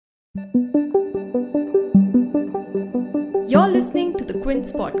You're listening to the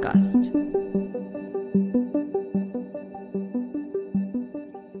Quince podcast.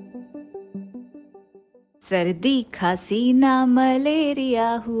 सर्दी खांसी ना मलेरिया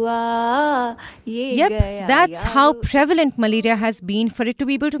हुआ ये Yep, गया that's how यारो. prevalent malaria has been for it to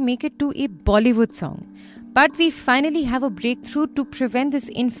be able to make it to a Bollywood song. But we finally have a breakthrough to prevent this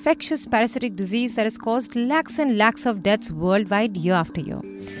infectious parasitic disease that has caused lakhs and lakhs of deaths worldwide year after year.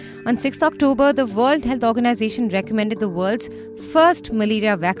 On 6th October, the World Health Organization recommended the world's first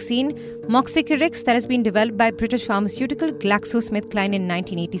malaria vaccine, Mosquirix, that has been developed by British pharmaceutical GlaxoSmithKline in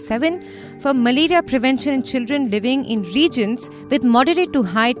 1987 for malaria prevention in children living in regions with moderate to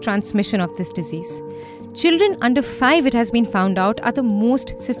high transmission of this disease. Children under 5, it has been found out, are the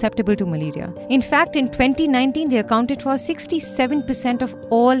most susceptible to malaria. In fact, in 2019, they accounted for 67% of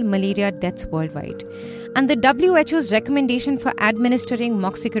all malaria deaths worldwide. And the WHO's recommendation for administering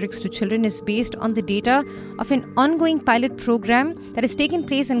Mosquirix to children is based on the data of an ongoing pilot program that has taken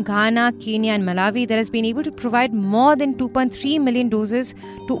place in Ghana, Kenya and Malawi that has been able to provide more than 2.3 million doses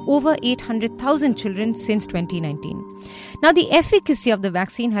to over 800,000 children since 2019. Now, the efficacy of the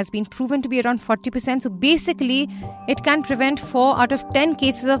vaccine has been proven to be around 40%. So basically, it can prevent 4 out of 10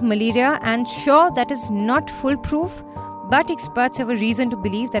 cases of malaria. And sure, that is not foolproof, but experts have a reason to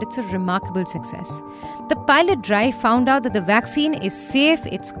believe that it's a remarkable success. The pilot drive found out that the vaccine is safe,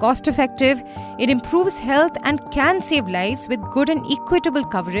 it's cost effective, it improves health and can save lives with good and equitable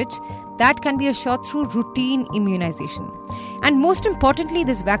coverage that can be assured through routine immunization. And most importantly,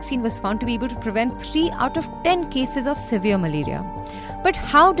 this vaccine was found to be able to prevent 3 out of 10 cases of severe malaria. But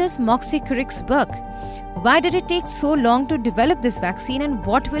how does Mosquirix work? Why did it take so long to develop this vaccine, and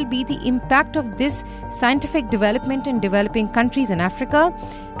what will be the impact of this scientific development in developing countries in Africa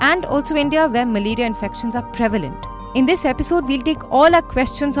and also India where malaria infections are prevalent? In this episode, we'll take all our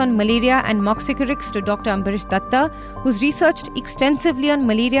questions on malaria and Mosquirix to Dr. Ambarish Datta, who's researched extensively on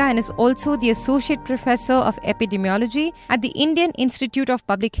malaria and is also the Associate Professor of Epidemiology at the Indian Institute of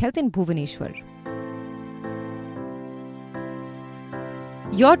Public Health in Bhubaneswar.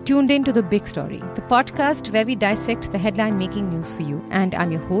 You're tuned in to The Big Story, the podcast where we dissect the headline-making news for you. And I'm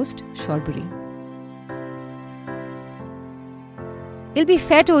your host, Shorburi. It'll be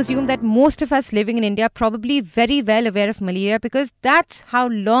fair to assume that most of us living in India are probably very well aware of malaria because that's how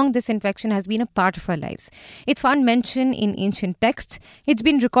long this infection has been a part of our lives. It's found mention in ancient texts. It's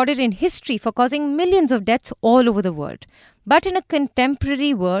been recorded in history for causing millions of deaths all over the world. But in a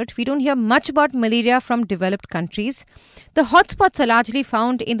contemporary world, we don't hear much about malaria from developed countries. The hotspots are largely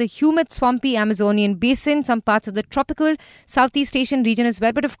found in the humid, swampy Amazonian basin, some parts of the tropical Southeast Asian region as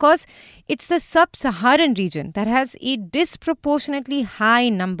well. But of course, it's the sub-Saharan region that has a disproportionately high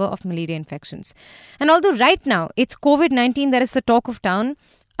number of malaria infections. And although right now it's COVID-19 that is the talk of town,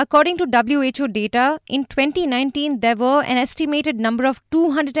 according to WHO data, in 2019, there were an estimated number of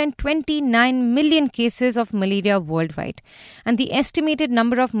 229 million cases of malaria worldwide. And the estimated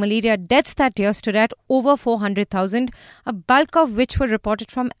number of malaria deaths that year stood at over 400,000, a bulk of which were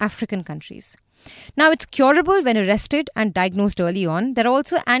reported from African countries. Now, it's curable when arrested and diagnosed early on. There are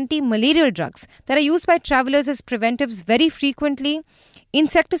also anti-malarial drugs that are used by travelers as preventives very frequently.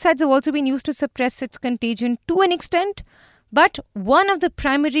 Insecticides have also been used to suppress its contagion to an extent. But one of the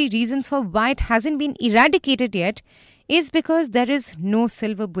primary reasons for why it hasn't been eradicated yet is because there is no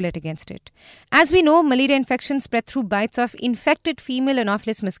silver bullet against it. As we know, malaria infections spread through bites of infected female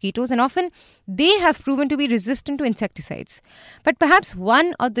Anopheles mosquitoes, and often they have proven to be resistant to insecticides. But perhaps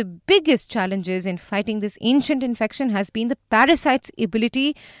one of the biggest challenges in fighting this ancient infection has been the parasite's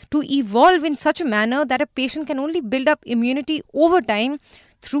ability to evolve in such a manner that a patient can only build up immunity over time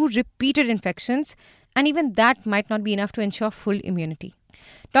through repeated infections. And even that might not be enough to ensure full immunity.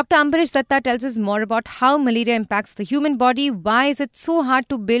 Dr. Ambarish Datta tells us more about how malaria impacts the human body, why is it so hard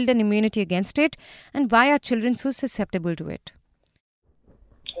to build an immunity against it, and why are children so susceptible to it?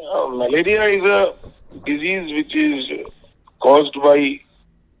 Malaria is a disease which is caused by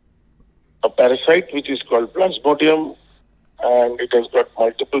a parasite which is called Plasmodium, and it has got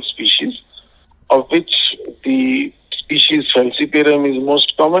multiple species, of which the species Falciparum is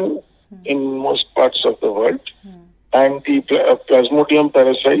most common in most parts of the world. And the Plasmodium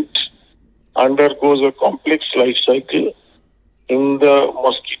parasite undergoes a complex life cycle in the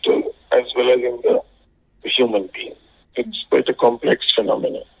mosquito as well as in the human being. It's quite a complex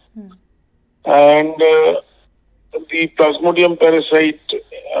phenomenon. And the Plasmodium parasite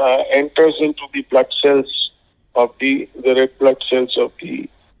enters into the blood cells of the red blood cells of the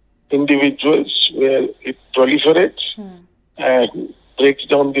individuals, where it proliferates and breaks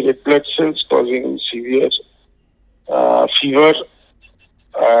down the red blood cells, causing severe fever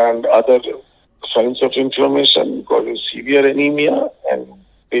and other signs of inflammation, causes severe anemia and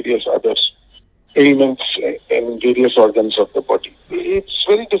various other ailments in various organs of the body. It's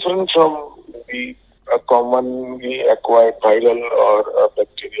very different from the commonly acquired viral or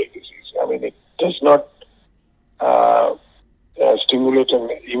bacterial disease. I mean, it does not stimulate an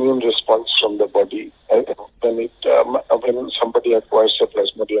immune response from the body when somebody acquires a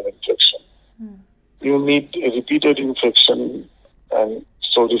plasmodium infection. You need a repeated infection and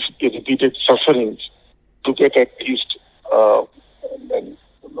so repeated sufferings to get at least a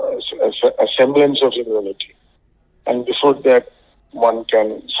semblance of immunity. And before that, one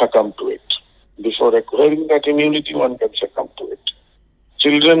can succumb to it. Before acquiring that immunity, one can succumb to it.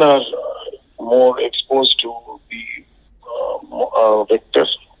 Children are more exposed to the vector,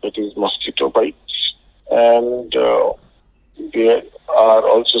 that is mosquito bites, and they are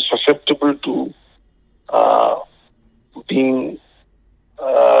also susceptible to being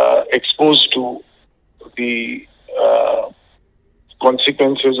exposed to the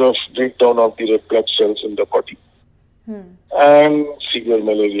consequences of breakdown of the red blood cells in the body and severe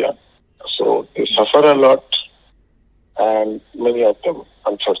malaria. So they suffer a lot, and many of them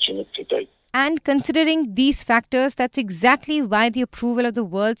unfortunately die. And considering these factors, that's exactly why the approval of the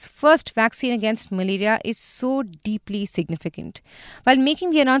world's first vaccine against malaria is so deeply significant. While making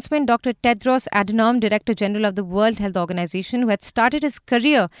the announcement, Dr. Tedros Adhanom, Director General of the World Health Organization, who had started his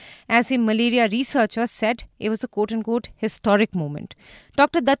career as a malaria researcher, said it was a quote-unquote historic moment.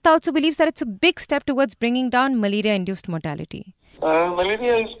 Dr. Datta also believes that it's a big step towards bringing down malaria-induced mortality.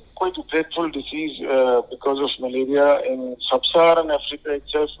 Malaria is quite a dreadful disease because of malaria in sub-Saharan Africa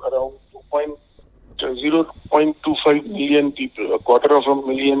itself. Around 0.25 million people,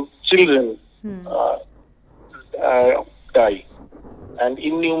 250,000 children die, and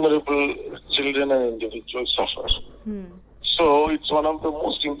innumerable children and individuals suffer. So it's one of the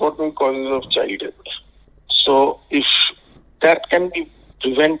most important causes of child death. So if that can be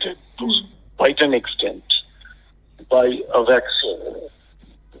prevented to quite an extent by a vaccine,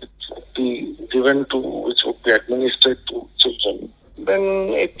 which would be administered to children,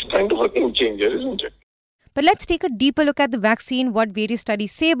 then it's kind of a game changer, isn't it? But let's take a deeper look at the vaccine, what various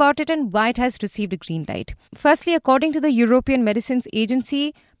studies say about it, and why it has received a green light. Firstly, according to the European Medicines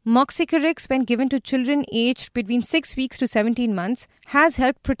Agency, Mosquirix, when given to children aged between 6 weeks to 17 months, has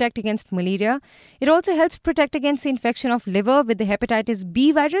helped protect against malaria. It also helps protect against the infection of liver with the hepatitis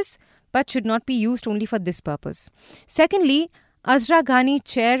B virus, but should not be used only for this purpose. Secondly, Azra Ghani,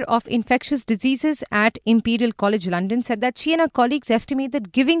 Chair of Infectious Diseases at Imperial College London, said that she and her colleagues estimate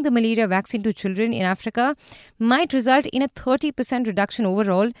that giving the malaria vaccine to children in Africa might result in a 30% reduction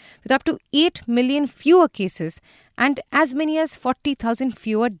overall, with up to 8 million fewer cases and as many as 40,000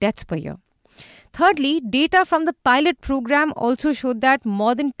 fewer deaths per year. Thirdly, data from the pilot program also showed that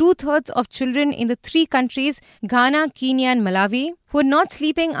more than 2/3 of children in the 3 countries, Ghana, Kenya and Malawi, who are not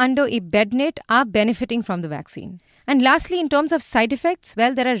sleeping under a bed net are benefiting from the vaccine. And lastly, in terms of side effects,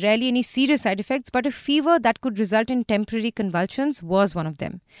 well, there are rarely any serious side effects, but a fever that could result in temporary convulsions was one of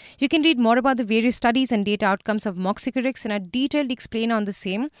them. You can read more about the various studies and data outcomes of Mosquirix in a detailed explainer on the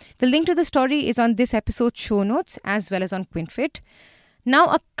same. The link to the story is on this episode's show notes as well as on QuintFit. Now,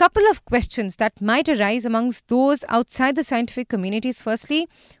 a couple of questions that might arise amongst those outside the scientific communities. Firstly,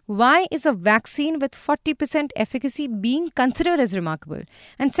 why is a vaccine with 40% efficacy being considered as remarkable?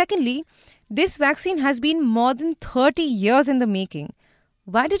 And secondly, this vaccine has been more than 30 years in the making.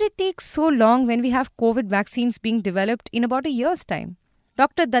 Why did it take so long when we have COVID vaccines being developed in about a year's time?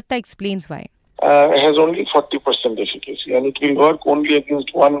 Dr. Datta explains why. It has only 40% efficacy, and it will work only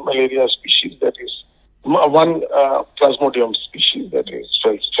against one malaria species, that is one plasmodium species, that is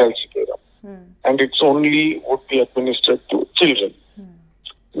falciparum. And it's only would be administered to children.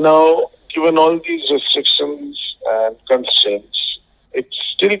 Now, given all these restrictions and constraints,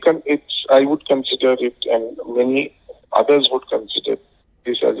 I would consider it, and many others would consider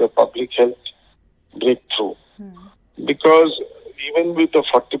this as a public health breakthrough. Because even with a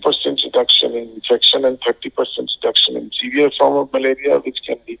 40% reduction in infection and 30% reduction in severe form of malaria, which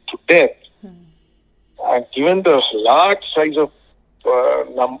can lead to death, and given the large size of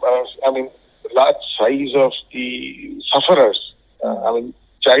large size of the sufferers,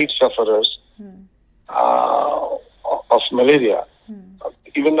 child sufferers of malaria,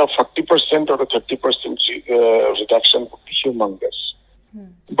 even a 40% or a 30% reduction would be humongous.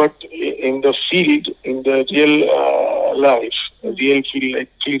 But in the field, in the real life, real field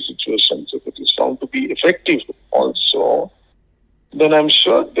situations, if it is found to be effective also, then I'm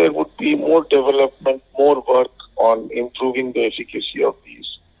sure there would be more development, more work on improving the efficacy of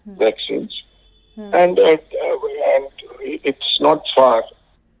these vaccines. And it's not far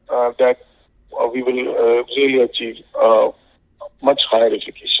that we will really achieve much higher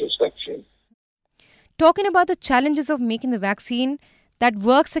efficacious vaccine. Talking about the challenges of making the vaccine that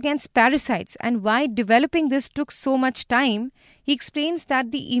works against parasites and why developing this took so much time, he explains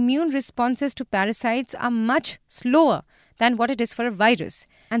that the immune responses to parasites are much slower than what it is for a virus,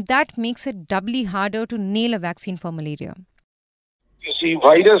 and that makes it doubly harder to nail a vaccine for malaria. You see,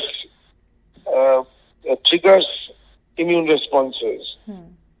 virus triggers immune responses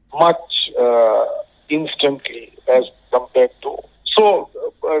much instantly as compared to. So,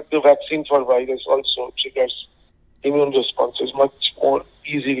 the vaccine for virus also triggers immune responses much more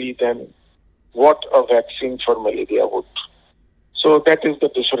easily than what a vaccine for malaria would. So, that is the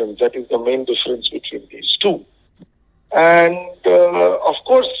difference. That is the main difference between these two. And, of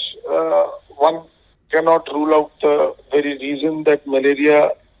course, one cannot rule out the very reason that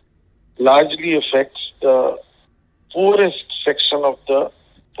malaria largely affects the poorest section of the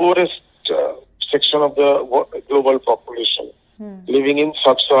global population living in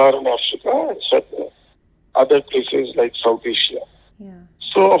sub-Saharan Africa and certain other places like South Asia. Yeah.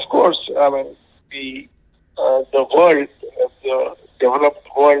 So, of course, I mean, the world, the developed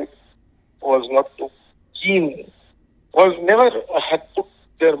world, was not too keen, never had put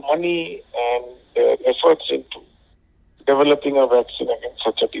their money and their efforts into developing a vaccine against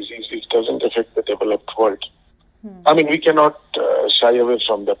such a disease which doesn't affect the developed world. I mean, we cannot shy away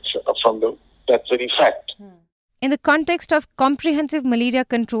from that very fact. In the context of comprehensive malaria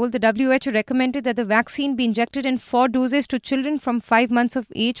control, the WHO recommended that the vaccine be injected in 4 doses to children from 5 months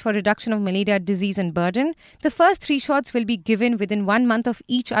of age for reduction of malaria disease and burden. The first 3 shots will be given within 1 month of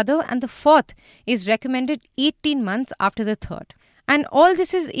each other, and the 4th is recommended 18 months after the 3rd. And all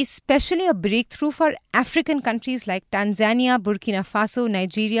this is especially a breakthrough for African countries like Tanzania, Burkina Faso,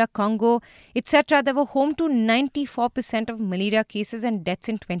 Nigeria, Congo, etc. that were home to 94% of malaria cases and deaths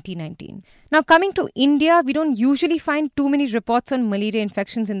in 2019. Now, coming to India, we don't usually find too many reports on malaria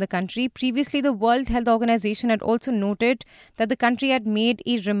infections in the country. Previously, the World Health Organization had also noted that the country had made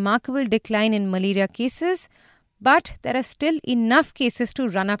a remarkable decline in malaria cases, but there are still enough cases to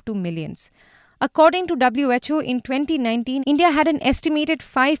run up to millions. According to WHO, in 2019, India had an estimated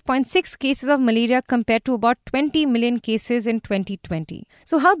 5.6 cases of malaria compared to about 20 million cases in 2020.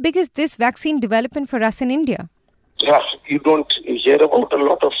 So how big is this vaccine development for us in India? Yeah, you don't hear about a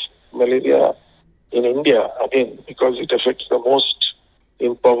lot of malaria in India, again, because it affects the most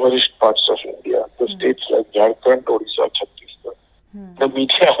impoverished parts of India, the states like Jharkhand, Odisha, Chhattisgarh. The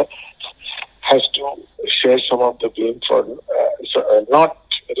media has to share some of the blame for not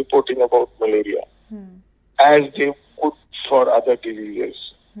reporting about malaria as they would for other diseases.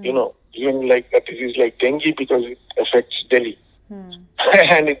 You know, even like a disease like dengue, because it affects Delhi.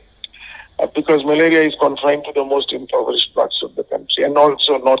 And because malaria is confined to the most impoverished parts of the country, and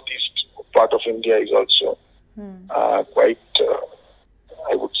also northeast part of India is also quite,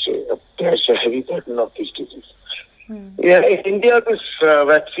 I would say, there's a heavy burden of this disease. Yeah, in India, this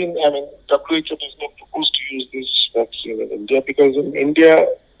vaccine, I mean, WHO is not supposed to use this vaccine in India, because in India,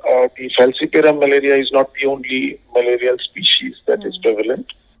 the falciparum malaria is not the only malarial species that is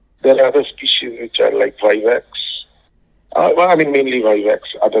prevalent. There are other species which are like vivax. Mainly vivax,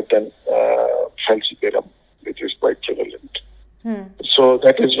 other than falciparum, which is quite prevalent. So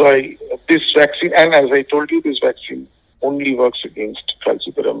that is why this vaccine, and as I told you, this vaccine only works against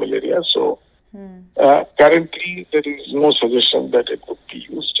falciparum malaria. So currently, there is no suggestion that it would be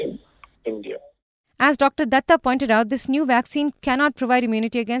used in India. As Dr. Datta pointed out, this new vaccine cannot provide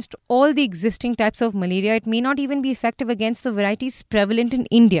immunity against all the existing types of malaria. It may not even be effective against the varieties prevalent in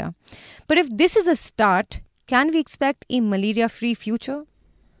India. But if this is a start, can we expect a malaria-free future?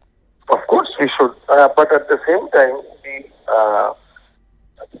 Of course we should. But at the same time,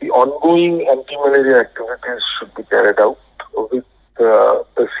 the ongoing anti-malaria activities should be carried out with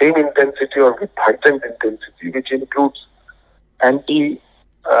the same intensity or with heightened intensity, which includes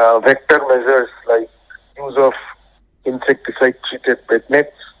anti-vector measures like use of insecticide-treated bed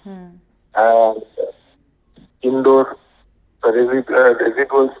nets and indoor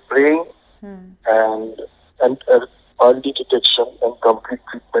residual spraying and early detection and complete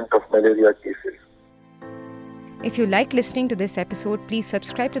treatment of malaria cases. If you like listening to this episode, please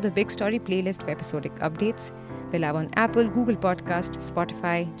subscribe to the Big Story playlist for episodic updates. We're live on Apple, Google Podcast,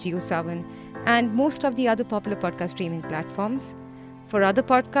 Spotify, JioSaavn, and most of the other popular podcast streaming platforms. For other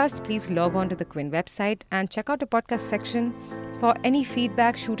podcasts, please log on to the Quint website and check out the podcast section. For any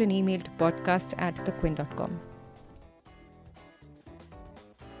feedback, shoot an email to podcasts@thequint.com.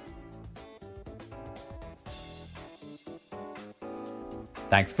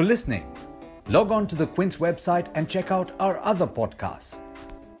 Thanks for listening. Log on to the Quint's website and check out our other podcasts.